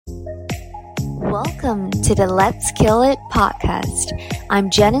Welcome to the Let's Kill It podcast.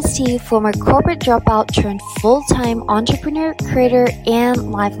 I'm Janice T, former corporate dropout turned full-time entrepreneur, creator,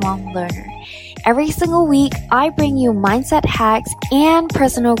 and lifelong learner. Every single week, I bring you mindset hacks and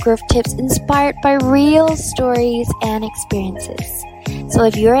personal growth tips inspired by real stories and experiences. So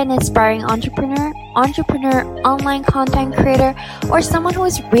if you're an aspiring entrepreneur, online content creator, or someone who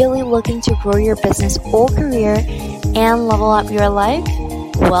is really looking to grow your business or career and level up your life,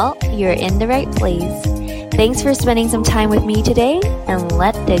 well, you're in the right place. Thanks for spending some time with me today, and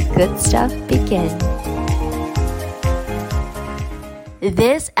let the good stuff begin.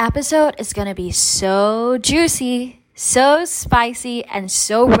 This episode is going to be so juicy, so spicy, and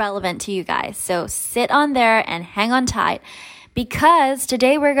so relevant to you guys. So sit on there and hang on tight, because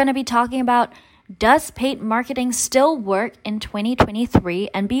today we're going to be talking about, does paid marketing still work in 2023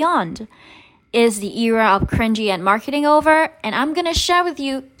 and beyond? Is the era of cringy and marketing over? And I'm going to share with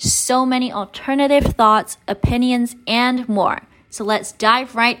you so many alternative thoughts, opinions, and more. So let's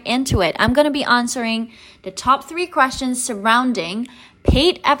dive right into it. I'm going to be answering the top 3 questions surrounding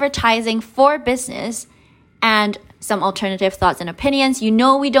paid advertising for business and some alternative thoughts and opinions. You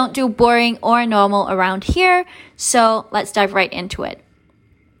know we don't do boring or normal around here, so let's dive right into it.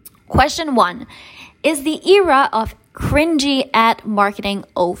 Question 1. Is the era of cringy ad marketing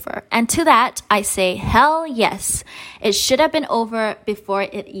over? And to that, I say hell yes. It should have been over before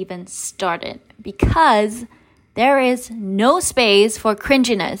it even started, because there is no space for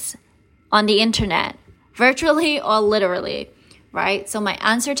cringiness on the internet, virtually or literally, right? So my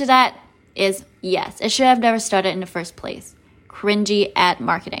answer to that is yes. It should have never started in the first place. Cringy ad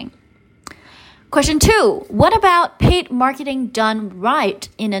marketing. Question 2. What about paid marketing done right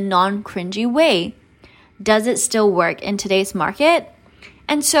in a non-cringy way? Does it still work in today's market?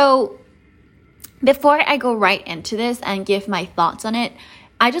 And so before I go right into this and give my thoughts on it,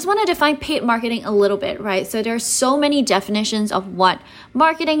 I just want to define paid marketing a little bit, right? So there's so many definitions of what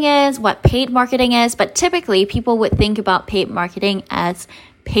marketing is, what paid marketing is, but typically people would think about paid marketing as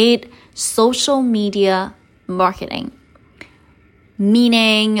paid social media marketing.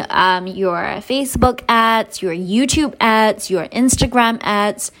 Meaning your Facebook ads, your YouTube ads, your Instagram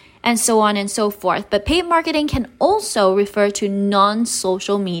ads, and so on and so forth. But paid marketing can also refer to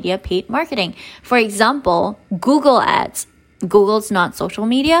non-social media paid marketing. For example, Google ads. Google's not social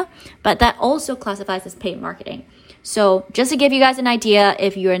media, but that also classifies as paid marketing. So just to give you guys an idea,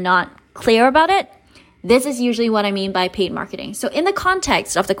 if you're not clear about it, this is usually what I mean by paid marketing. So in the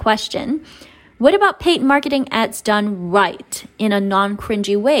context of the question, what about paid marketing ads done right in a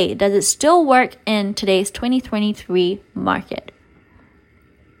non-cringy way? Does it still work in today's 2023 market?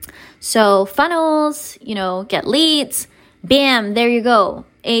 So funnels, get leads, bam, there you go,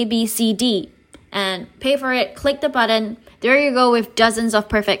 A, B, C, D, and pay for it, click the button, there you go with dozens of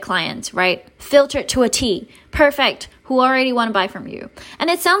perfect clients, right? Filtered to a T, perfect, who already want to buy from you.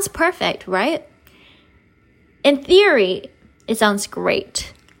 And it sounds perfect, right? In theory, it sounds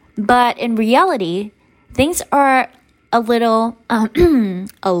great, but in reality, things are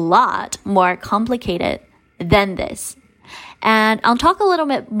a lot more complicated than this. And I'll talk a little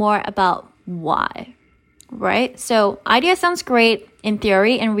bit more about why, right? So idea sounds great in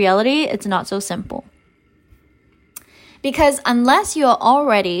theory. In reality, it's not so simple. Because unless you're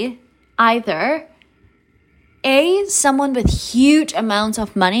already either someone with huge amounts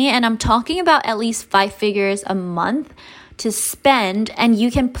of money, and I'm talking about at least 5 figures a month to spend, and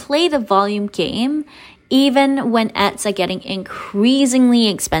you can play the volume game even when ads are getting increasingly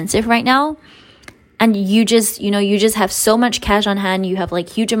expensive right now. And you just have so much cash on hand, you have like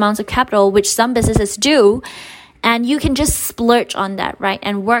huge amounts of capital, which some businesses do, and you can just splurge on that, right?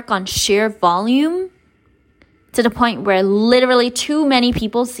 And work on sheer volume to the point where literally too many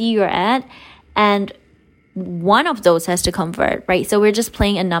people see your ad and one of those has to convert, right? So we're just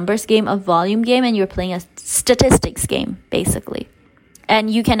playing a numbers game, a volume game, and you're playing a statistics game, basically. And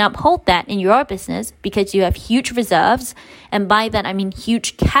you can uphold that in your business because you have huge reserves. And by that, I mean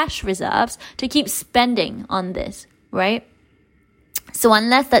huge cash reserves to keep spending on this, right? So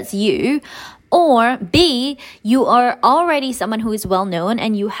unless that's you, or B, you are already someone who is well known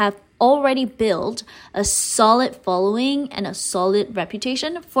and you have already built a solid following and a solid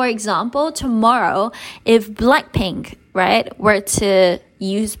reputation. For example, tomorrow, if Blackpink, right, were to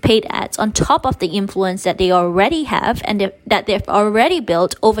use paid ads on top of the influence that they already have and that they've already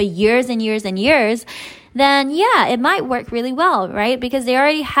built over years and years and years, then yeah, it might work really well, right? Because they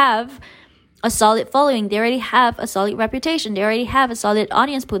already have a solid following, they already have a solid reputation, they already have a solid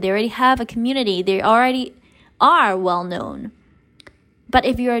audience pool, they already have a community, they already are well known. But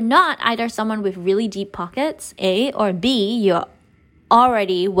if you're not either someone with really deep pockets, A, or B, you're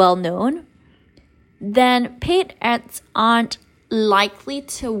already well known, then paid ads aren't likely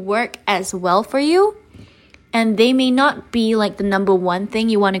to work as well for you. And they may not be like the number one thing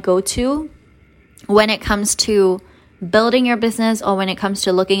you want to go to when it comes to building your business or when it comes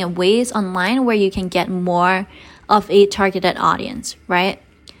to looking at ways online where you can get more of a targeted audience, right?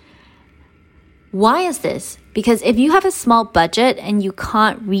 Why is this? Because if you have a small budget and you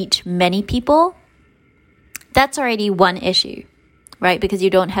can't reach many people, that's already one issue, right? Because you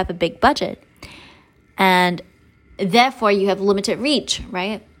don't have a big budget. And therefore, you have limited reach,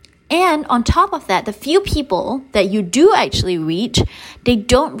 right? And on top of that, the few people that you do actually reach, they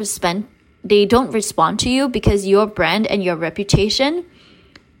don't respond to you because your brand and your reputation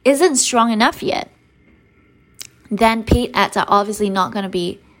isn't strong enough yet. Then paid ads are obviously not going to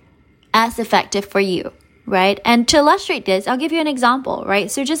be as effective for you, right? And to illustrate this, I'll give you an example, right?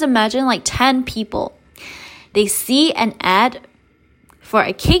 So just imagine like 10 people. They see an ad for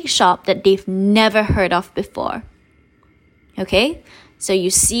a cake shop that they've never heard of before. Okay? So you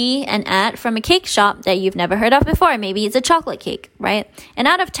see an ad from a cake shop that you've never heard of before. Maybe it's a chocolate cake, right? And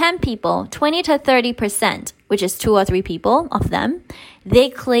out of 10 people, 20 to 30%, which is 2 or 3 people of them, they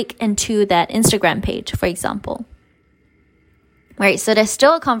click into that Instagram page, for example. Right? So there's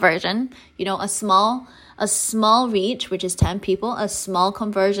still a conversion, a small reach, which is 10 people, a small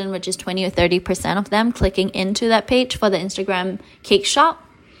conversion, which is 20 or 30% of them clicking into that page for the Instagram cake shop.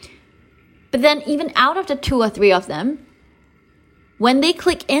 But then even out of the 2 or 3 of them, when they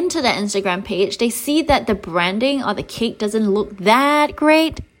click into the Instagram page, they see that the branding or the cake doesn't look that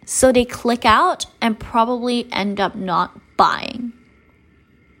great. So they click out and probably end up not buying.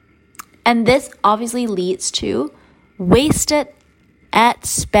 And this obviously leads to wasted ad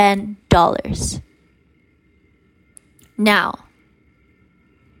spend dollars. Now,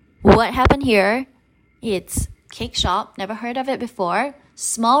 what happened here? It's cake shop, never heard of it before.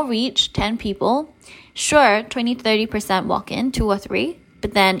 Small reach, 10 people. Sure, 20-30% walk in, 2 or 3.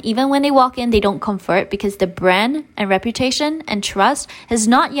 But then even when they walk in, they don't convert because the brand and reputation and trust has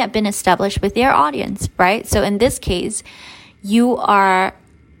not yet been established with their audience, right? So in this case, you are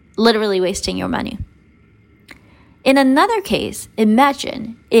literally wasting your money. In another case,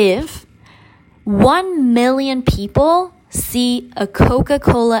 imagine if 1 million people see a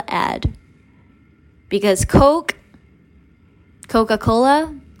Coca-Cola ad. Because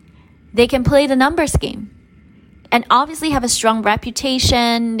Coca-Cola, they can play the numbers game and obviously have a strong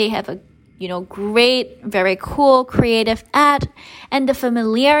reputation. They have a, great, very cool, creative ad, and the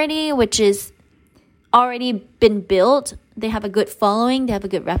familiarity, which is already been built. They have a good following. They have a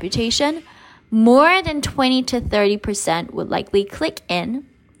good reputation. More than 20 to 30% would likely click in.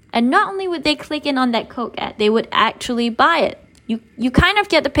 And not only would they click in on that Coke ad, they would actually buy it. You kind of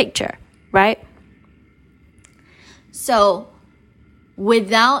get the picture, right? So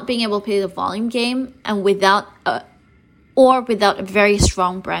without being able to play the volume game and without a very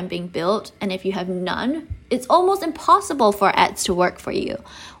strong brand being built, and if you have none, it's almost impossible for ads to work for you.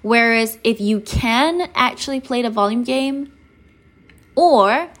 Whereas if you can actually play the volume game,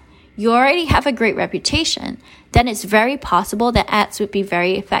 or you already have a great reputation, then it's very possible that ads would be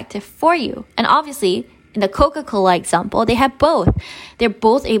very effective for you. And obviously, in the Coca-Cola example, they have both. They're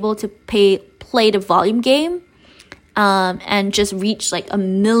both able to play the volume game and just reach like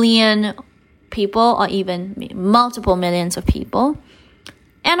 1 million people or even multiple millions of people.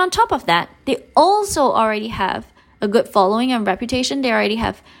 And on top of that, they also already have a good following and reputation. They already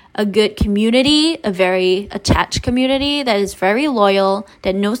have a good community, a very attached community that is very loyal,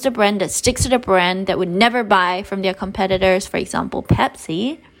 that knows the brand, that sticks to the brand, that would never buy from their competitors, for example,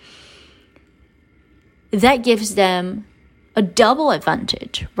 Pepsi. That gives them a double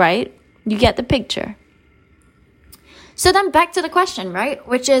advantage, right? You get the picture. So then back to the question, right?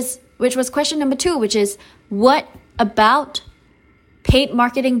 Which was question number 2, which is what about paid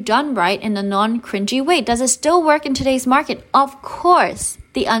marketing done right in a non-cringy way? Does it still work in today's market? Of course,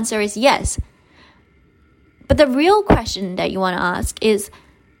 the answer is yes. But the real question that you want to ask is,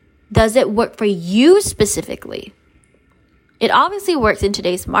 does it work for you specifically? It obviously works in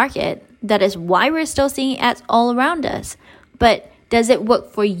today's market. That is why we're still seeing ads all around us. But does it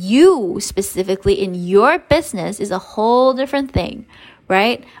work for you specifically in your business is a whole different thing,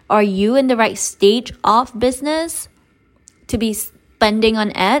 right? Are you in the right stage of business to be spending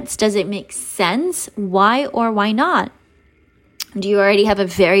on ads? Does it make sense? Why or why not? Do you already have a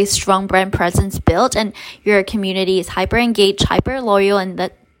very strong brand presence built and your community is hyper engaged, hyper loyal, and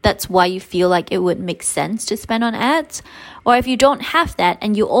that's why you feel like it would make sense to spend on ads? Or if you don't have that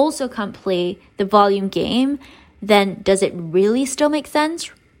and you also can't play the volume game, then does it really still make sense?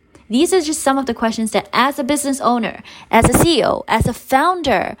 These are just some of the questions that as a business owner, as a CEO, as a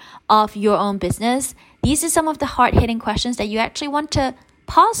founder of your own business, these are some of the hard-hitting questions that you actually want to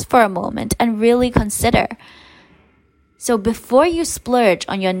pause for a moment and really consider. So before you splurge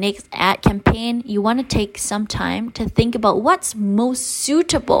on your next ad campaign, you want to take some time to think about what's most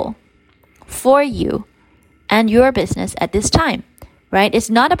suitable for you and your business at this time, right? It's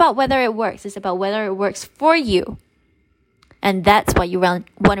not about whether it works. It's about whether it works for you. And that's what you want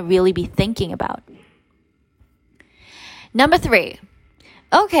to really be thinking about. Number 3.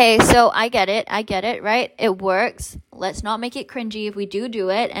 Okay, so I get it, right? It works. Let's not make it cringy if we do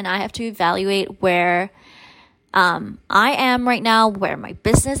it. And I have to evaluate where I am right now, where my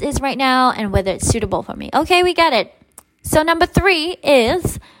business is right now, and whether it's suitable for me. Okay, we get it. So number 3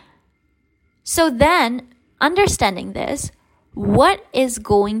 is, so then understanding this, what is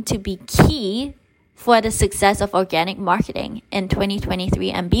going to be key for the success of organic marketing in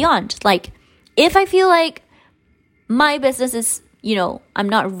 2023 and beyond? Like, if I feel like my business is, I'm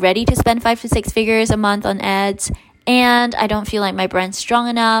not ready to spend 5 to 6 figures a month on ads, and I don't feel like my brand's strong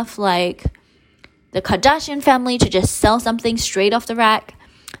enough, like the Kardashian family, to just sell something straight off the rack,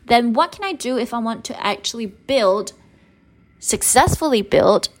 then what can I do if I want to actually successfully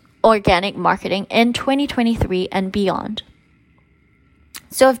build organic marketing in 2023 and beyond?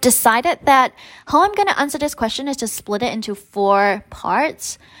 So I've decided that how I'm going to answer this question is to split it into 4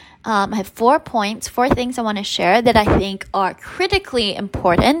 parts. I have 4 points, 4 things I want to share that I think are critically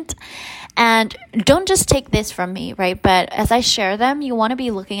important. And don't just take this from me, right? But as I share them, you want to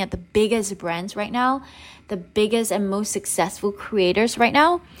be looking at the biggest brands right now, the biggest and most successful creators right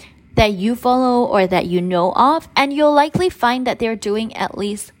now that you follow or that you know of. And you'll likely find that they're doing at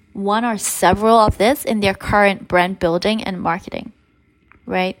least one or several of this in their current brand building and marketing,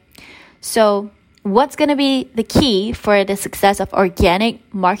 right? So what's going to be the key for the success of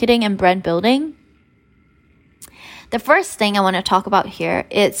organic marketing and brand building? The first thing I want to talk about here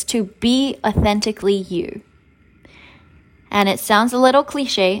is to be authentically you. And it sounds a little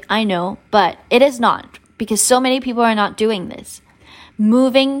cliche, I know, but it is not, because so many people are not doing this.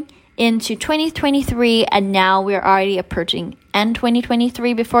 Moving into 2023, and now we're already approaching end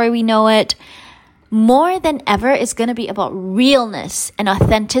 2023 before we know it. More than ever, it's going to be about realness and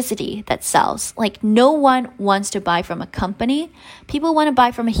authenticity that sells. Like, no one wants to buy from a company. People want to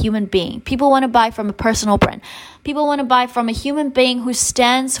buy from a human being. People want to buy from a personal brand. People want to buy from a human being who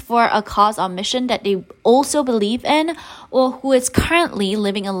stands for a cause or mission that they also believe in, or who is currently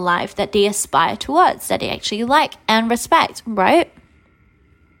living a life that they aspire towards, that they actually like and respect, right?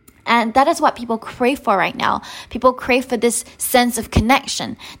 And that is what people crave for right now. People crave for this sense of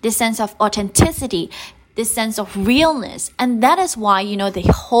connection, this sense of authenticity, this sense of realness. And that is why,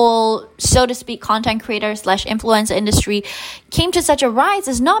 the whole, so to speak, content creator / influencer industry came to such a rise.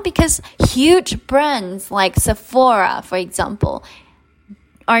 Is not because huge brands like Sephora, for example,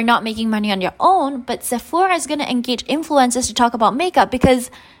 are not making money on their own, but Sephora is going to engage influencers to talk about makeup because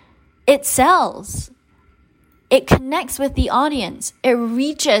it sells. It connects with the audience. It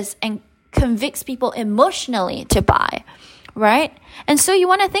reaches and convicts people emotionally to buy, right? And so you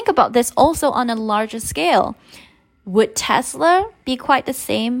want to think about this also on a larger scale. Would Tesla be quite the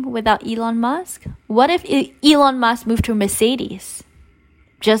same without Elon Musk? What if Elon Musk moved to Mercedes?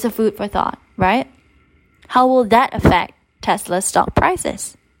 Just a food for thought, right? How will that affect Tesla's stock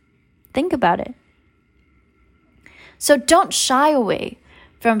prices? Think about it. So don't shy away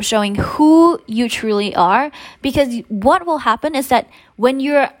from showing who you truly are, because what will happen is that when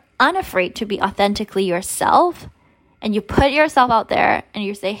you're unafraid to be authentically yourself and you put yourself out there and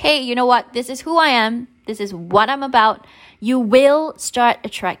you say, hey, you know what? This is who I am. This is what I'm about. You will start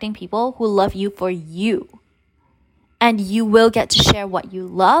attracting people who love you for you. And you will get to share what you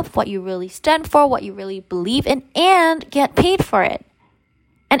love, what you really stand for, what you really believe in, and get paid for it.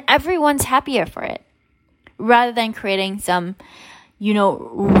 And everyone's happier for it, rather than creating some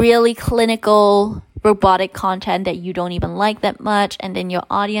really clinical, robotic content that you don't even like that much, and then your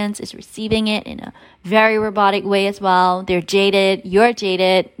audience is receiving it in a very robotic way as well. They're jaded, you're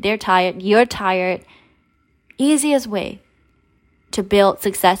jaded, they're tired, you're tired. Easiest way to build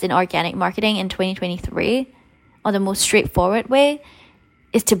success in organic marketing in 2023, or the most straightforward way,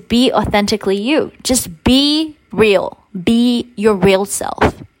 is to be authentically you. Just be real. Be your real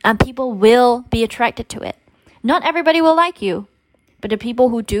self. And people will be attracted to it. Not everybody will like you, but the people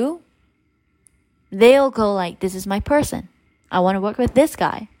who do, they'll go like, this is my person. I want to work with this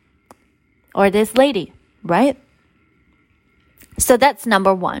guy or this lady, right? So that's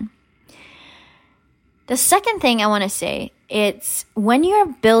number 1. The second thing I want to say, it's when you're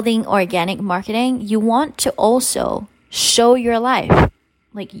building organic marketing, you want to also show your life.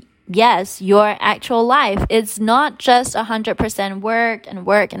 Like, yes, your actual life. It's not just 100% work and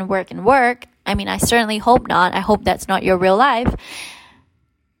work and work and work. I mean, I certainly hope not. I hope that's not your real life.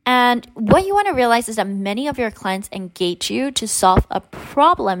 And what you want to realize is that many of your clients engage you to solve a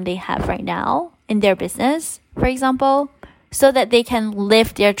problem they have right now in their business, for example, so that they can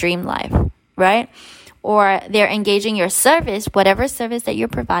live their dream life, right? Or they're engaging your service, whatever service that you're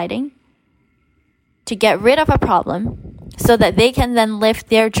providing, to get rid of a problem so that they can then live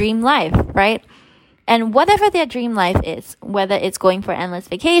their dream life, right? And whatever their dream life is, whether it's going for endless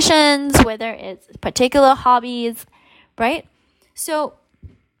vacations, whether it's particular hobbies, right? So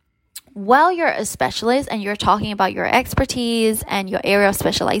while you're a specialist and you're talking about your expertise and your area of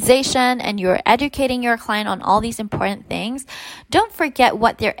specialization and you're educating your client on all these important things, don't forget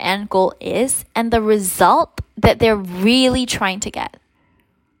what their end goal is and the result that they're really trying to get,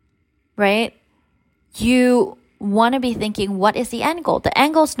 right? You want to be thinking, what is the end goal? The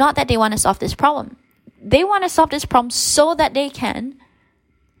end goal is not that they want to solve this problem. They want to solve this problem so that they can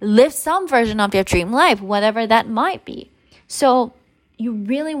live some version of their dream life, whatever that might be. So you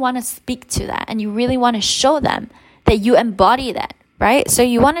really want to speak to that and you really want to show them that you embody that, right? So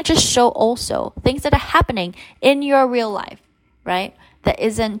you want to just show also things that are happening in your real life, right? That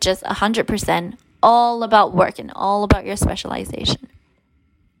isn't just 100% all about work and all about your specialization.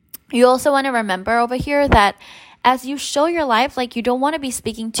 You also want to remember over here that as you show your life, like you don't want to be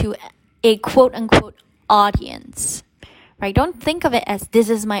speaking to a quote unquote audience, right? Don't think of it as this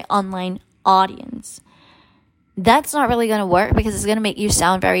is my online audience. That's not really going to work because it's going to make you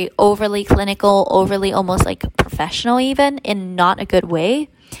sound very overly clinical, overly almost like professional even, in not a good way.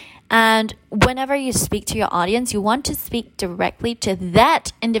 And whenever you speak to your audience, you want to speak directly to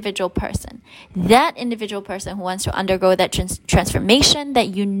that individual person who wants to undergo that transformation that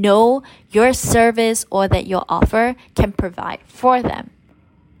you know your service or that your offer can provide for them,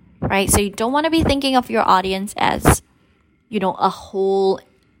 right? So you don't want to be thinking of your audience as, a whole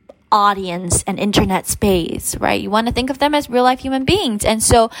audience and internet space, right? You want to think of them as real life human beings. And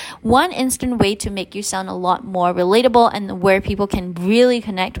so one instant way to make you sound a lot more relatable and where people can really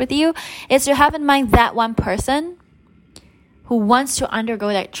connect with you is to have in mind that one person who wants to undergo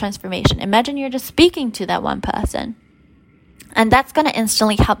that transformation. Imagine you're just speaking to that one person. And that's going to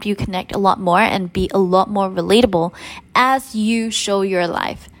instantly help you connect a lot more and be a lot more relatable as you show your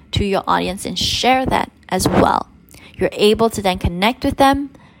life to your audience and share that as well. You're able to then connect with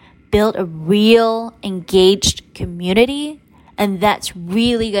them, build a real engaged community, and that's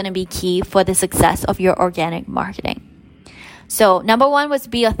really going to be key for the success of your organic marketing. So number 1 was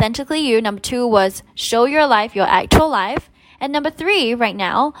be authentically you. Number 2 was show your life, your actual life. And number 3 right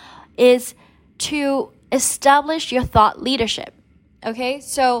now is to establish your thought leadership. Okay,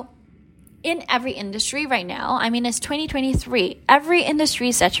 so in every industry right now, it's 2023, every industry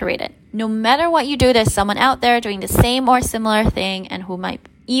is saturated. No matter what you do, there's someone out there doing the same or similar thing and who might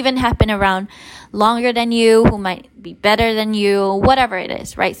even have been around longer than you, who might be better than you, whatever it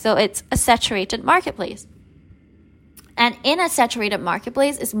is, right? So it's a saturated marketplace. And in a saturated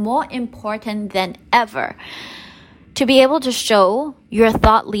marketplace, it's more important than ever to be able to show your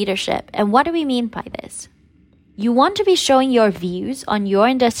thought leadership. And what do we mean by this? You want to be showing your views on your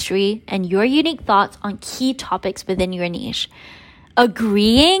industry and your unique thoughts on key topics within your niche.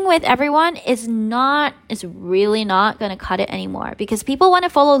 Agreeing with everyone is really not going to cut it anymore because people want to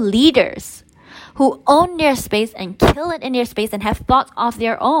follow leaders who own their space and kill it in their space and have thoughts of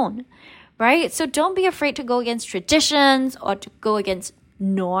their own, right? So don't be afraid to go against traditions or to go against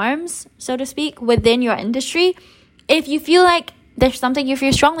norms, so to speak, within your industry. If you feel like there's something you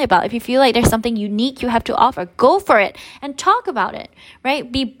feel strongly about, if you feel like there's something unique you have to offer, go for it and talk about it,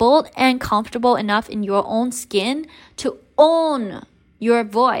 right? Be bold and comfortable enough in your own skin to own your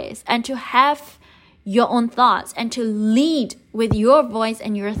voice and to have your own thoughts and to lead with your voice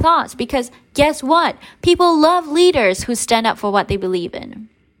and your thoughts. Because guess what? People love leaders who stand up for what they believe in.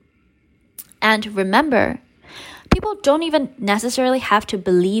 And remember, people don't even necessarily have to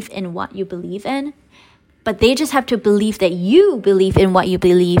believe in what you believe in, but they just have to believe that you believe in what you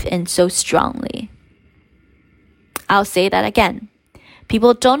believe in so strongly. I'll say that again.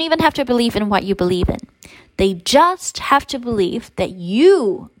 People don't even have to believe in what you believe in. They just have to believe that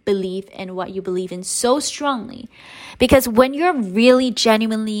you believe in what you believe in so strongly. Because when you're really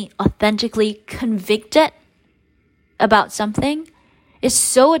genuinely, authentically convicted about something, it's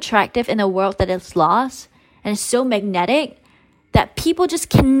so attractive in a world that is lost and it's so magnetic that people just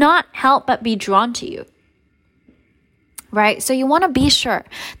cannot help but be drawn to you. Right? So you want to be sure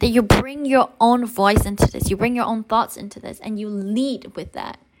that you bring your own voice into this, you bring your own thoughts into this, and you lead with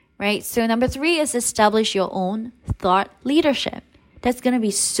that, right? So number 3 is establish your own thought leadership. That's going to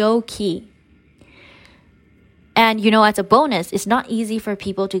be so key. And as a bonus, it's not easy for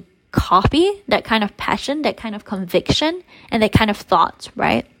people to copy that kind of passion, that kind of conviction, and that kind of thoughts,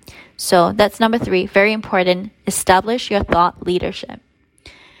 right? So that's number 3, very important. Establish your thought leadership.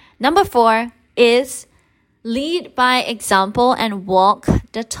 Number 4 is lead by example and walk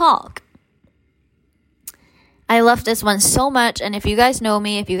the talk. I love this one so much. And if you guys know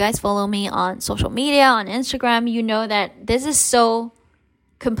me, if you guys follow me on social media, on Instagram, you know that this is so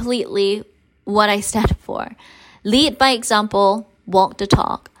completely what I stand for. Lead by example, walk the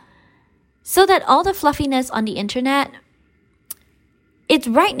talk. So that all the fluffiness on the internet, it's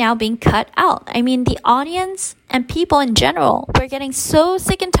right now being cut out. I mean, the audience and people in general, we're getting so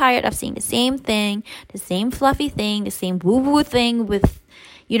sick and tired of seeing the same thing, the same fluffy thing, the same woo-woo thing with,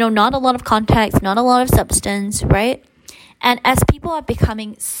 not a lot of context, not a lot of substance, right? And as people are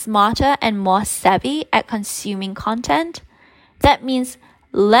becoming smarter and more savvy at consuming content, that means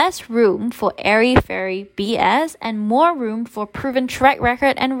less room for airy-fairy BS and more room for proven track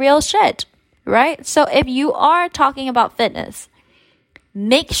record and real shit, right? So if you are talking about fitness,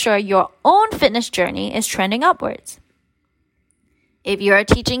 make sure your own fitness journey is trending upwards. If you are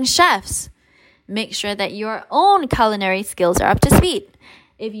teaching chefs, make sure that your own culinary skills are up to speed.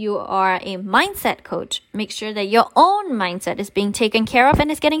 If you are a mindset coach, make sure that your own mindset is being taken care of and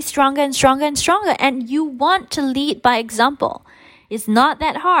is getting stronger and stronger and stronger. And you want to lead by example. It's not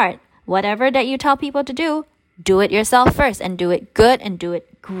that hard. Whatever that you tell people to do it yourself first and do it good and do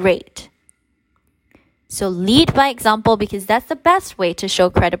it great. So lead by example because that's the best way to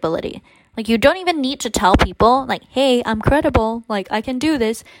show credibility. Like you don't even need to tell people like, hey, I'm credible, like I can do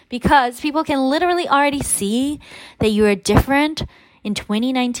this, because people can literally already see that you are different. In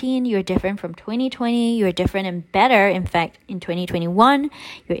 2019, you're different from 2020. You're different and better, in fact, in 2021.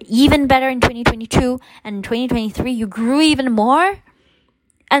 You're even better in 2022. And in 2023, you grew even more.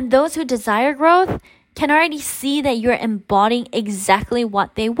 And those who desire growth can already see that you're embodying exactly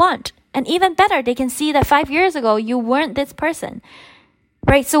what they want. And even better, they can see that 5 years ago, you weren't this person.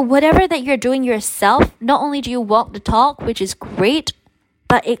 Right? So whatever that you're doing yourself, not only do you walk the talk, which is great,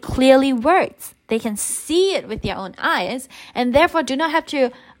 but it clearly works. They can see it with their own eyes and therefore do not have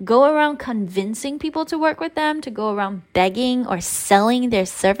to go around convincing people to work with them, to go around begging or selling their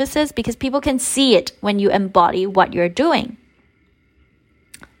services, because people can see it when you embody what you're doing.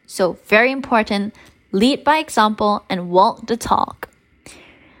 So very important, lead by example and walk the talk.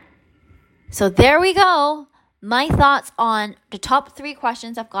 So there we go. My thoughts on the top 3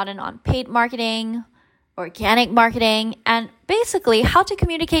 questions I've gotten on paid marketing, organic marketing, and basically how to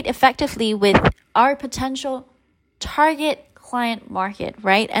communicate effectively with our potential target client market,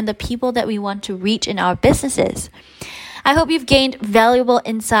 right? And the people that we want to reach in our businesses. I hope you've gained valuable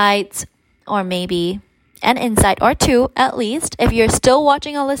insights, or maybe an insight or 2 at least. If you're still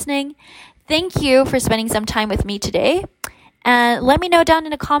watching or listening, thank you for spending some time with me today. And let me know down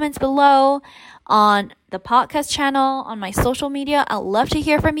in the comments below on the podcast channel, on my social media. I'd love to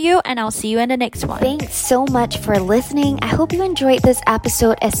hear from you, and I'll see you in the next one. Thanks so much for listening. I hope you enjoyed this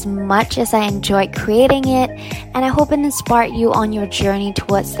episode as much as I enjoyed creating it, and I hope it inspired you on your journey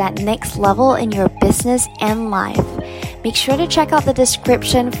towards that next level in your business and life. Make sure to check out the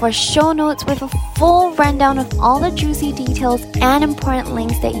description for show notes with a full rundown of all the juicy details and important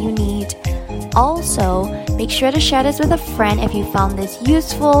links that you need. Also, make sure to share this with a friend if you found this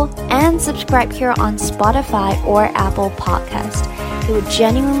useful, and subscribe here on Spotify or Apple Podcast. It would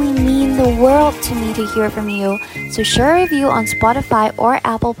genuinely mean the world to me to hear from you. So share a review on Spotify or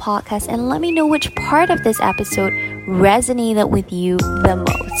Apple Podcast and let me know which part of this episode resonated with you the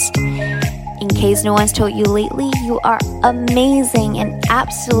most. In case no one's told you lately, you are amazing and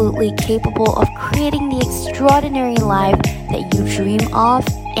absolutely capable of creating the extraordinary life that you dream of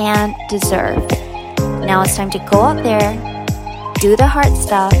and deserve. Now it's time to go out there, do the hard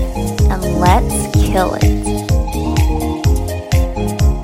stuff, and let's kill it.